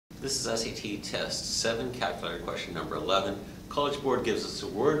This is SAT Test 7, calculator question number 11. College Board gives us a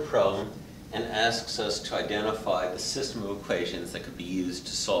word problem and asks us to identify the system of equations that could be used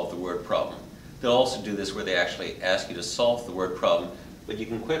to solve the word problem. They'll also do this where they actually ask you to solve the word problem, but you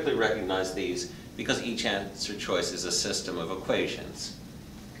can quickly recognize these because each answer choice is a system of equations.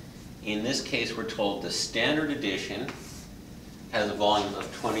 In this case, we're told the standard addition has a volume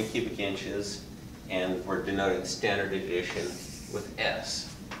of 20 cubic inches, and we're denoting standard addition with S.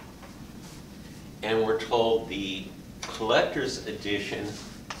 And we're told the collector's edition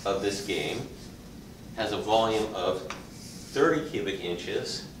of this game has a volume of 30 cubic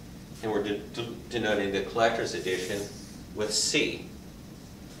inches, and we're denoting the collector's edition with C.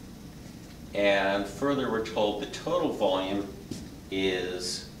 And further, we're told the total volume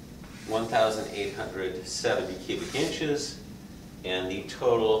is 1,870 cubic inches, and the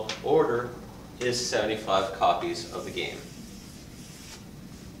total order is 75 copies of the game.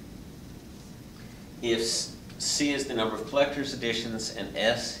 If C is the number of collector's editions and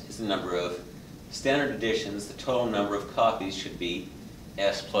S is the number of standard editions, the total number of copies should be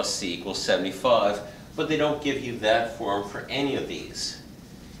S plus C equals 75, but they don't give you that form for any of these.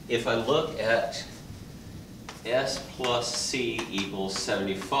 If I look at S plus C equals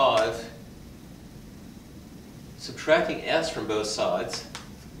 75, subtracting S from both sides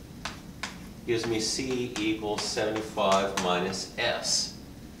gives me C equals 75 minus S,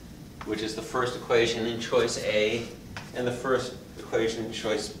 which is the first equation in choice A and the first equation in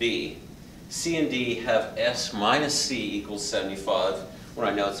choice B. C and D have S minus C equals 75, when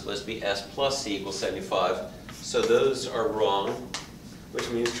I know it's supposed to be S plus C equals 75, so those are wrong, which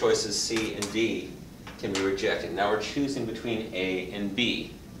means choices C and D can be rejected. Now we're choosing between A and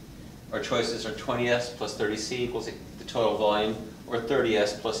B. Our choices are 20S plus 30C equals the total volume, or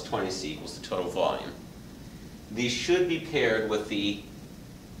 30S plus 20C equals the total volume. These should be paired with the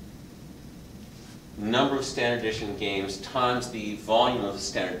number of standard edition games times the volume of the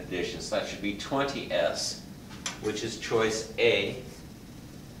standard edition. So that should be 20S, which is choice A.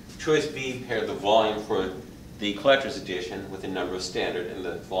 Choice B paired the volume for the collector's edition with the number of standard, and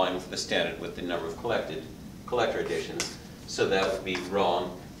the volume for the standard with the number of collector editions. So that would be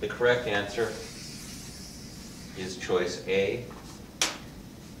wrong. The correct answer is choice A.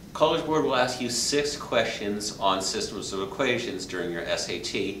 College Board will ask you 6 questions on systems of equations during your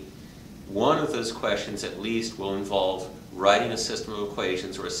SAT. One of those questions at least will involve writing a system of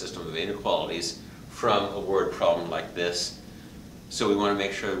equations or a system of inequalities from a word problem like this. So we want to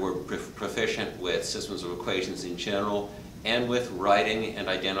make sure we're proficient with systems of equations in general and with writing and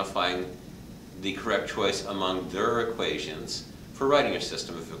identifying the correct choice among their equations for writing a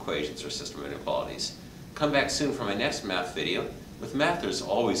system of equations or system of inequalities. Come back soon for my next math video. With math, there's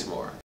always more.